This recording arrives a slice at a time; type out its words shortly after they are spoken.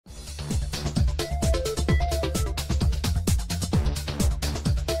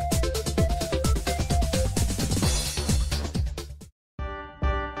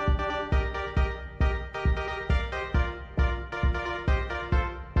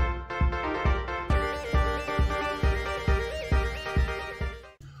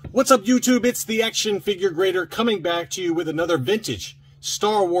What's up, YouTube? It's the Action Figure Grader coming back to you with another vintage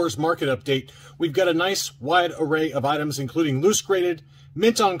Star Wars market update. We've got a nice wide array of items, including loose graded,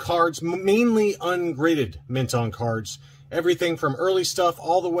 mint on cards, mainly ungraded mint on cards. Everything from early stuff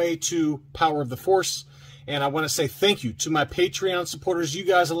all the way to Power of the Force. And I want to say thank you to my Patreon supporters. You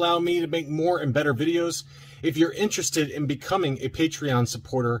guys allow me to make more and better videos. If you're interested in becoming a Patreon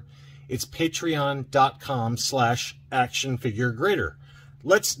supporter, it's patreon.com/actionfiguregrader.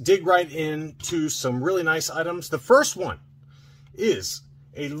 Let's dig right into some really nice items. The first one is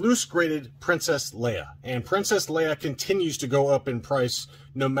a loose graded Princess Leia. And Princess Leia continues to go up in price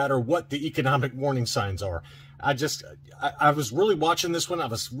no matter what the economic warning signs are. I was really watching this one. I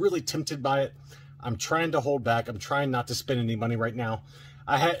was really tempted by it. I'm trying to hold back. I'm trying not to spend any money right now.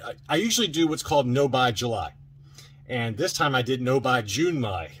 I usually do what's called no buy July. And this time I did no buy June.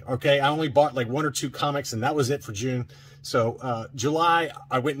 Okay, I only bought like 1 or 2 comics and that was it for June. So July,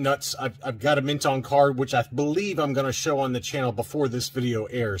 I went nuts. I've got a mint on card, which I believe I'm going to show on the channel before this video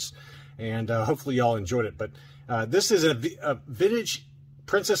airs. And hopefully y'all enjoyed it. But this is a vintage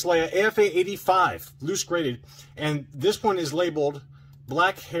Princess Leia AFA 85, loose graded. And this one is labeled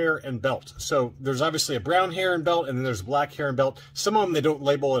black hair and belt. So there's obviously a brown hair and belt, and then there's black hair and belt. Some of them, they don't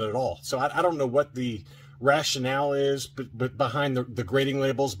label it at all. So I don't know what the rationale is but behind the grading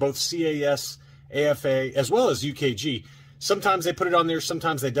labels, both CAS, AFA, as well as UKG. Sometimes they put it on there,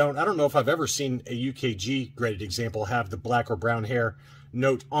 sometimes they don't. I don't know if I've ever seen a UKG graded example have the black or brown hair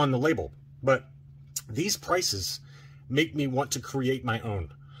note on the label. But these prices make me want to create my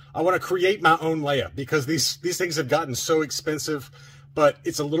own. I want to create my own Leia because these things have gotten so expensive, but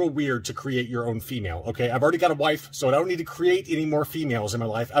it's a little weird to create your own female, okay? I've already got a wife, so I don't need to create any more females in my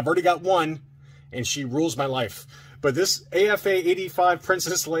life. I've already got one, and she rules my life. But this AFA 85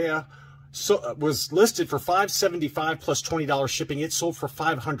 Princess Leia was listed for $575 plus $20 shipping. It sold for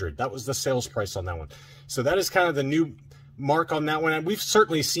 $500. That was the sales price on that one. So that is kind of the new mark on that one. We've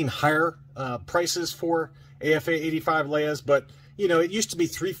certainly seen higher prices for AFA 85 Leias, but you know, it used to be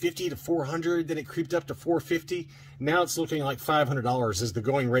 $350 to $400, then it creeped up to $450. Now it's looking like $500 is the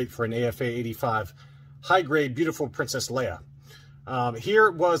going rate for an AFA 85 high-grade, beautiful Princess Leia.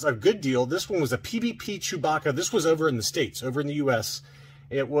 Here was a good deal. This one was a PBP Chewbacca. This was over in the States, over in the U.S.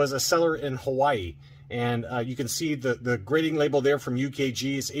 It was a seller in Hawaii. And you can see the grading label there from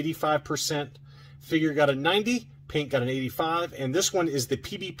UKG is 85%. Figure got a 90, paint got an 85. And this one is the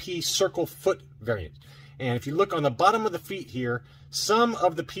PBP Circle Foot variant. And if you look on the bottom of the feet here, some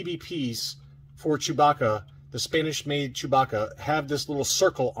of the PBPs for Chewbacca, the Spanish-made Chewbacca, have this little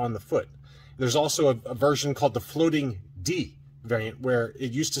circle on the foot. There's also a version called the Floating D variant, where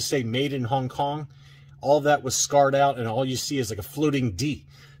it used to say made in Hong Kong. All that was scarred out, and all you see is like a floating D.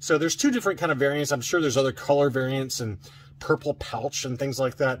 So there's 2 different kind of variants. I'm sure there's other color variants and purple pouch and things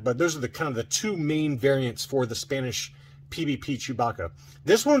like that, but those are the kind of the 2 main variants for the Spanish PBP Chewbacca.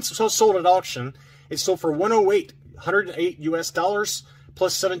 This one's sold at auction. It sold for $108 US plus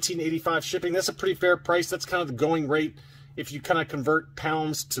 $17.85 shipping. That's a pretty fair price. That's kind of the going rate if you kind of convert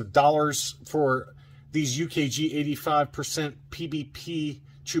pounds to dollars for these UKG 85% PBP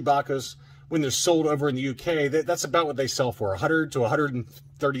Chewbaccas. When they're sold over in the UK, that's about what they sell for. 100 to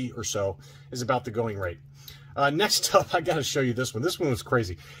 130 or so is about the going rate. Next up, I got to show you this one. This one was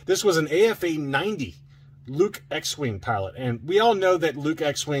crazy. This was an AFA 90 Luke X-Wing pilot. And we all know that Luke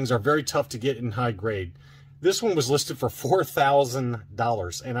X-Wings are very tough to get in high grade. This one was listed for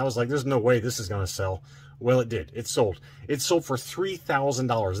 $4,000. And I was like, there's no way this is going to sell. Well, it did. It sold. It sold for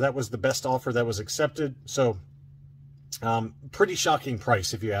 $3,000. That was the best offer that was accepted. So pretty shocking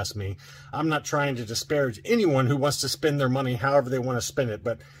price, if you ask me. I'm not trying to disparage anyone who wants to spend their money however they want to spend it,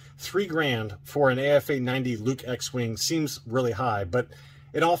 but $3 grand for an AFA 90 Luke X-Wing seems really high. But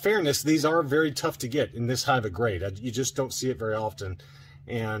in all fairness, these are very tough to get in this high of a grade. You just don't see it very often.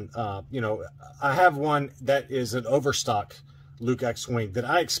 And you know, I have one that is an overstock Luke X-Wing that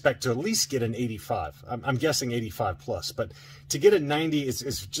I expect to at least get an 85. I'm guessing 85 plus, but to get a 90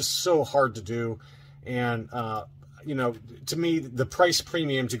 is just so hard to do. And you know, to me, the price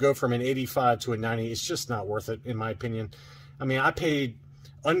premium to go from an 85 to a 90 is just not worth it, in my opinion. I mean, I paid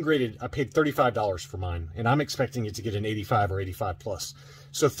ungraded, I paid $35 for mine, and I'm expecting it to get an 85 or 85 plus.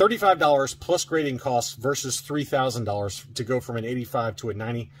 So $35 plus grading costs versus $3,000 to go from an 85 to a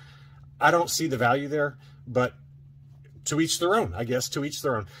 90. I don't see the value there, but to each their own, I guess, to each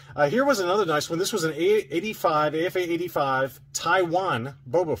their own. Here was another nice one. This was an AFA 85 Taiwan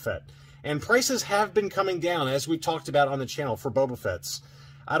Boba Fett. And prices have been coming down, as we talked about on the channel, for Boba Fett's.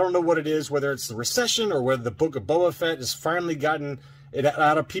 I don't know what it is, whether it's the recession or whether the Book of Boba Fett has finally gotten it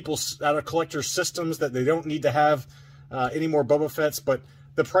out of collectors' systems that they don't need to have any more Boba Fett's. But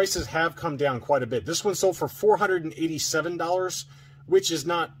the prices have come down quite a bit. This one sold for $487, which is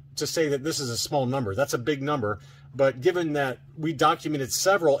not to say that this is a small number. That's a big number. But given that we documented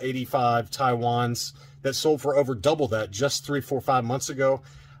several 85 Taiwans that sold for over double that just 3, 4, 5 months ago,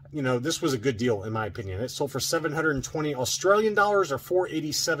 you know, this was a good deal in my opinion. It sold for 720 Australian dollars or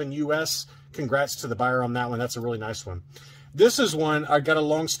 487 US. Congrats to the buyer on that one. That's a really nice one. This is one, I got a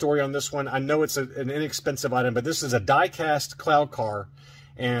long story on this one. I know it's an inexpensive item, but this is a die-cast cloud car,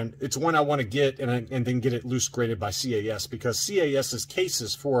 and it's one I want to get and then get it loose graded by CAS, because CAS's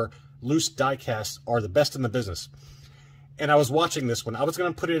cases for loose die-cast are the best in the business. And I was watching this one. I was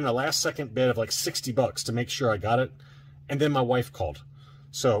going to put it in a last-second bid of like 60 bucks to make sure I got it, and then my wife called.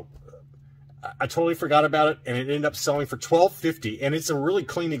 So I totally forgot about it, and it ended up selling for $12.50, and it's a really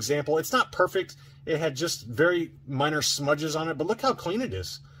clean example. It's not perfect. It had just very minor smudges on it, but look how clean it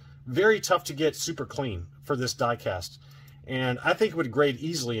is. Very tough to get super clean for this die cast. And I think it would grade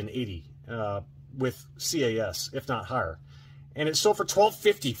easily an 80 with CAS, if not higher. And it sold for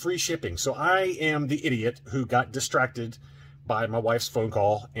 $12.50, free shipping. So I am the idiot who got distracted by my wife's phone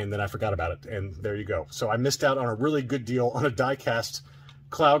call, and then I forgot about it. And there you go. So I missed out on a really good deal on a die cast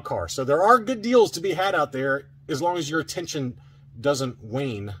cloud car. So there are good deals to be had out there as long as your attention doesn't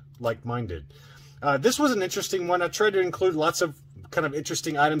wane like mine did. This was an interesting one. I tried to include lots of kind of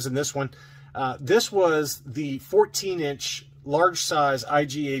interesting items in this one. This was the 14-inch large size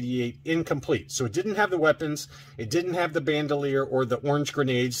IG-88 incomplete. So it didn't have the weapons, it didn't have the bandolier or the orange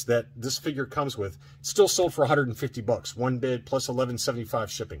grenades that this figure comes with. It still sold for 150 bucks, one bid plus $11.75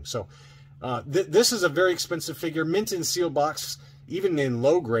 shipping. So this is a very expensive figure, mint in seal box. Even in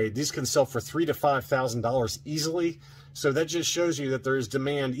low grade, these can sell for $3,000 to $5,000 easily. So that just shows you that there is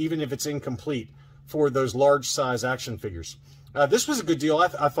demand, even if it's incomplete, for those large size action figures. This was a good deal, I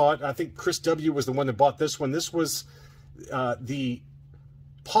thought. I think Chris W. was the one that bought this one. This was the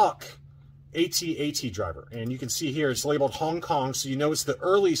POC AT-AT driver. And you can see here it's labeled Hong Kong, so you know it's the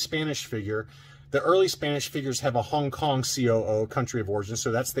early Spanish figure. The early Spanish figures have a Hong Kong COO, country of origin,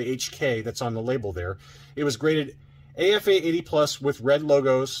 so that's the HK that's on the label there. It was graded AFA 80 plus with red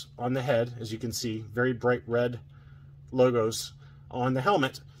logos on the head, as you can see, very bright red logos on the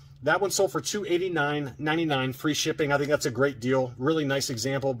helmet. That one sold for $289.99, free shipping. I think that's a great deal. Really nice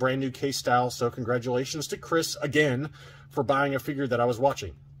example, brand new case style. So congratulations to Chris again for buying a figure that I was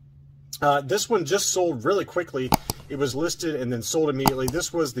watching. This one just sold really quickly. It was listed and then sold immediately.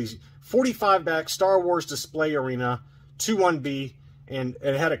 This was the 45 back Star Wars Display Arena 2-1B, and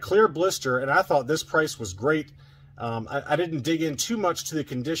it had a clear blister, and I thought this price was great. I didn't dig in too much to the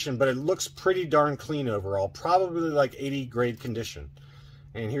condition, but it looks pretty darn clean overall. Probably like 80 grade condition.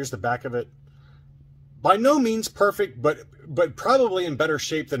 And here's the back of it. By no means perfect, but probably in better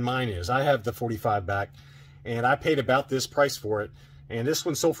shape than mine is. I have the 45 back, and I paid about this price for it. And this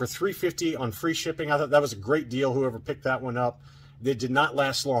one sold for $350 on free shipping. I thought that was a great deal, whoever picked that one up. It did not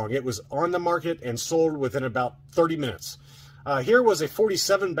last long. It was on the market and sold within about 30 minutes. Here was a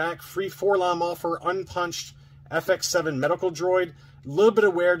 47 back free 4-line offer, unpunched FX7 medical droid. A little bit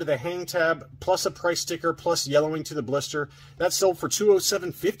of wear to the hang tab, plus a price sticker, plus yellowing to the blister. That sold for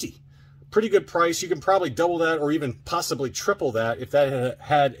 $207.50. Pretty good price. You can probably double that or even possibly triple that if that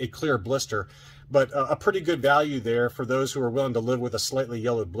had a clear blister. But a pretty good value there for those who are willing to live with a slightly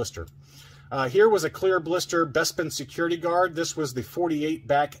yellowed blister. Here was a clear blister Bespin security guard. This was the 48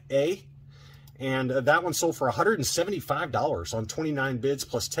 back A. And that one sold for $175 on 29 bids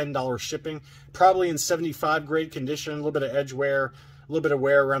plus $10 shipping. Probably in 75 grade condition, a little bit of edge wear, a little bit of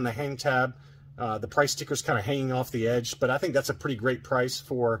wear around the hang tab. The price sticker's kind of hanging off the edge, but I think that's a pretty great price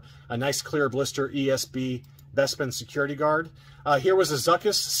for a nice clear blister ESB Bespin security guard. Here was a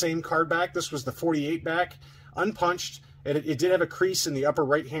Zuckus, same card back. This was the 48 back, unpunched. It did have a crease in the upper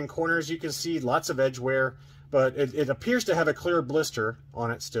right-hand corner, as you can see, lots of edge wear, but it appears to have a clear blister on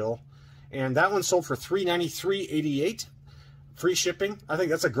it still. And that one sold for $393.88, free shipping. I think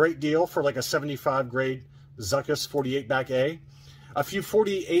that's a great deal for like a 75 grade Zuckus 48 back A. A few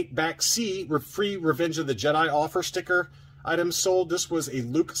 48 back C free Revenge of the Jedi offer sticker items sold. This was a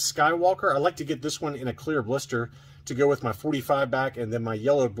Luke Skywalker. I like to get this one in a clear blister to go with my 45 back and then my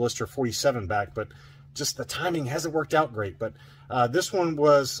yellow blister 47 back, but just the timing hasn't worked out great. But this one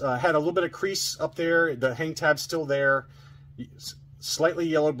was had a little bit of crease up there. The hang tab's still there. Slightly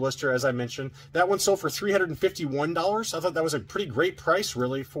yellow blister, as I mentioned. That one sold for $351. I thought that was a pretty great price,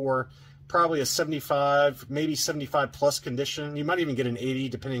 really, for probably a 75, maybe 75 plus condition. You might even get an 80,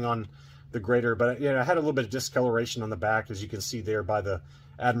 depending on the grader. But you know, I had a little bit of discoloration on the back, as you can see there by the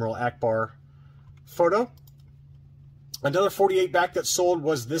Admiral Akbar photo. Another 48 back that sold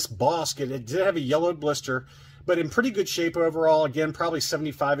was this Bosk. It did have a yellowed blister, but in pretty good shape overall. Again, probably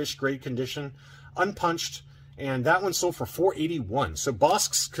 75-ish grade condition, unpunched, and that one sold for $481. So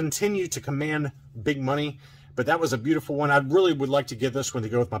Bosks continue to command big money, but that was a beautiful one. I really would like to get this one to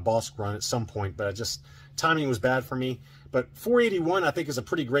go with my Bosk run at some point, but timing was bad for me. But $481 I think is a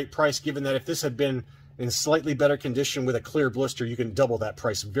pretty great price, given that if this had been in slightly better condition with a clear blister, you can double that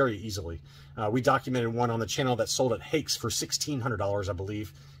price very easily. We documented one on the channel that sold at Hakes for $1,600, I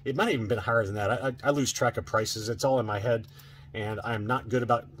believe. It might have even been higher than that. I lose track of prices. It's all in my head, and I'm not good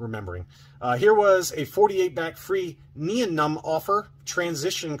about remembering. Here was a 48 back free Neon Numb offer,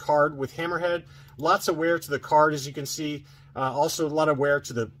 transition card with hammerhead. Lots of wear to the card, as you can see. Also a lot of wear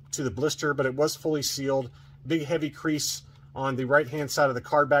to the blister, but it was fully sealed. Big heavy crease on the right-hand side of the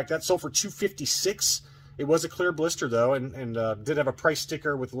card back. That sold for $256. It was a clear blister, though, and did have a price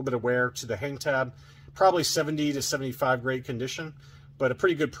sticker with a little bit of wear to the hang tab. Probably 70 to 75 grade condition, but a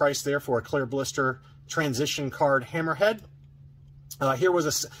pretty good price there for a clear blister transition card hammerhead. Here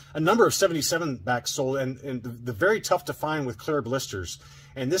was a number of 77 backs sold, and the very tough to find with clear blisters.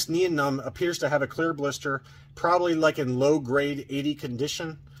 And this Neon Numb appears to have a clear blister, probably like in low grade 80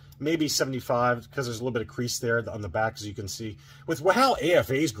 condition. Maybe 75, because there's a little bit of crease there on the back, as you can see. With how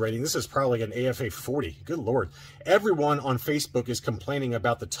AFA is grading, this is probably an AFA 40. Good Lord. Everyone on Facebook is complaining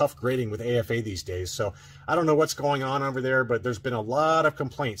about the tough grading with AFA these days. So I don't know what's going on over there, but there's been a lot of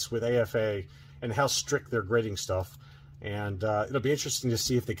complaints with AFA and how strict they're grading stuff. And it'll be interesting to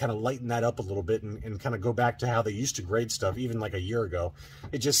see if they kind of lighten that up a little bit and kind of go back to how they used to grade stuff, even like a year ago.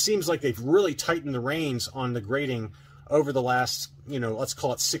 It just seems like they've really tightened the reins on the grading over the last, let's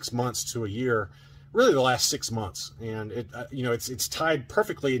call it 6 months to a year, really the last 6 months. And it's tied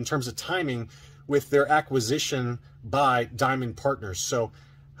perfectly in terms of timing with their acquisition by Diamond Partners. So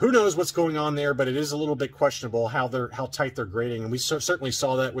who knows what's going on there, but it is a little bit questionable how tight they're grading. And we certainly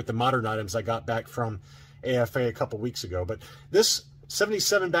saw that with the modern items I got back from AFA a couple weeks ago. But this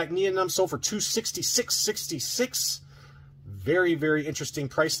 77 back Neon Numb sold for $266.66. Very, very interesting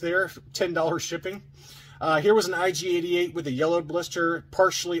price there. $10 shipping. Here was an IG-88 with a yellowed blister,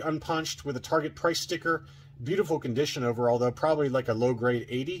 partially unpunched with a Target price sticker. Beautiful condition overall, though, probably like a low-grade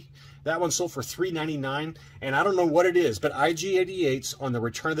 80. That one sold for $399, and I don't know what it is, but IG-88s on the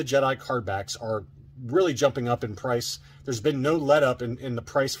Return of the Jedi card backs are really jumping up in price. There's been no let-up in the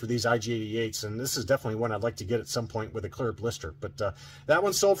price for these IG-88s, and this is definitely one I'd like to get at some point with a clear blister. But that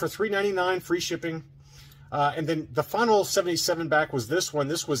one sold for $399, free shipping. And then the final 77 back was this one.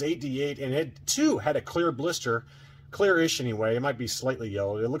 This was 8D8, and it too had a clear blister, clear-ish anyway. It might be slightly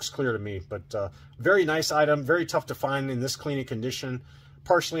yellow. It looks clear to me, but very nice item, very tough to find in this cleaning condition.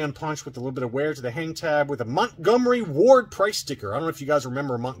 Partially unpunched with a little bit of wear to the hang tab with a Montgomery Ward price sticker. I don't know if you guys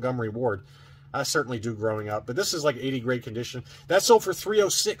remember Montgomery Ward. I certainly do growing up, but this is like 80 grade condition. That sold for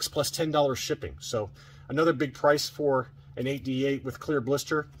 $306 plus $10 shipping. So another big price for an 8D8 with clear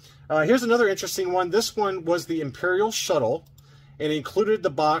blister. Here's another interesting one. This one was the Imperial Shuttle. It included the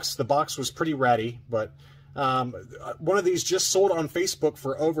box. The box was pretty ratty, but one of these just sold on Facebook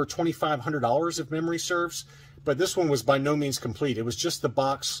for over $2,500 if memory serves. But this one was by no means complete. It was just the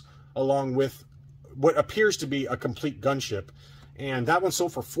box along with what appears to be a complete gunship. And that one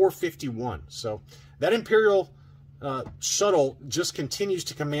sold for $451. So that Imperial Shuttle just continues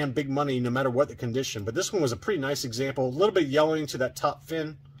to command big money no matter what the condition. But this one was a pretty nice example. A little bit yellowing to that top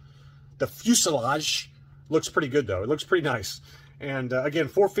fin. The fuselage looks pretty good, though. It looks pretty nice. And again,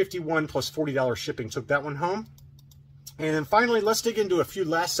 $451 plus $40 shipping took that one home. And then finally, let's dig into a few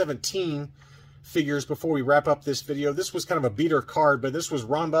last 17 figures before we wrap up this video. This was kind of a beater card, but this was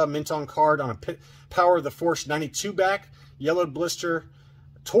Romba mint on card on a Power of the Force 92 back, yellowed blister,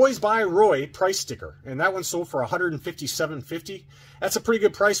 Toys by Roy price sticker, and that one sold for $157.50. That's a pretty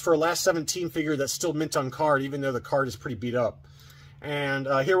good price for a last 17 figure that's still mint on card, even though the card is pretty beat up. And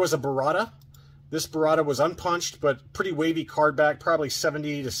here was a barada. This barada was unpunched, but pretty wavy card back, probably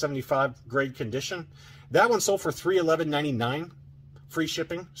 70 to 75 grade condition. That one sold for $311.99, free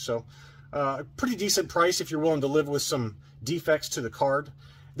shipping. So pretty decent price if you're willing to live with some defects to the card.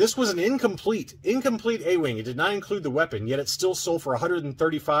 This was an incomplete A-Wing. It did not include the weapon, yet it still sold for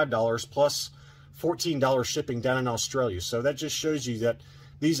 $135 plus $14 shipping down in Australia. So that just shows you that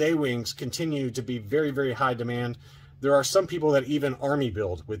these A-Wings continue to be very, very high demand. There are some people that even army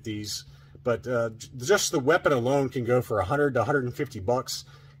build with these, but just the weapon alone can go for $100 to $150.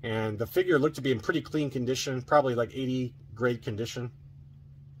 And the figure looked to be in pretty clean condition, probably like 80 grade condition.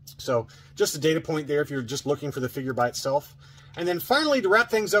 So just a data point there if you're just looking for the figure by itself. And then finally, to wrap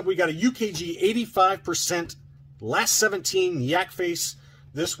things up, we got a UKG 85% last 17 yak face.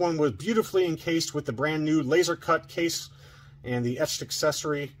 This one was beautifully encased with the brand new laser cut case and the etched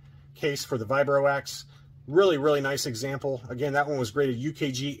accessory case for the vibro axe. Really, really nice example. Again, that one was graded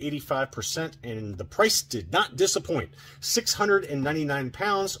UKG 85%, and the price did not disappoint. 699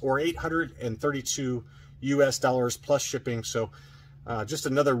 pounds or 832 US dollars plus shipping. So just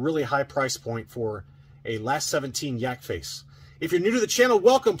another really high price point for a last 17 yak face. If you're new to the channel,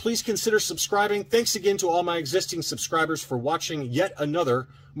 welcome. Please consider subscribing. Thanks again to all my existing subscribers for watching yet another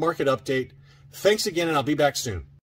market update. Thanks again, and I'll be back soon.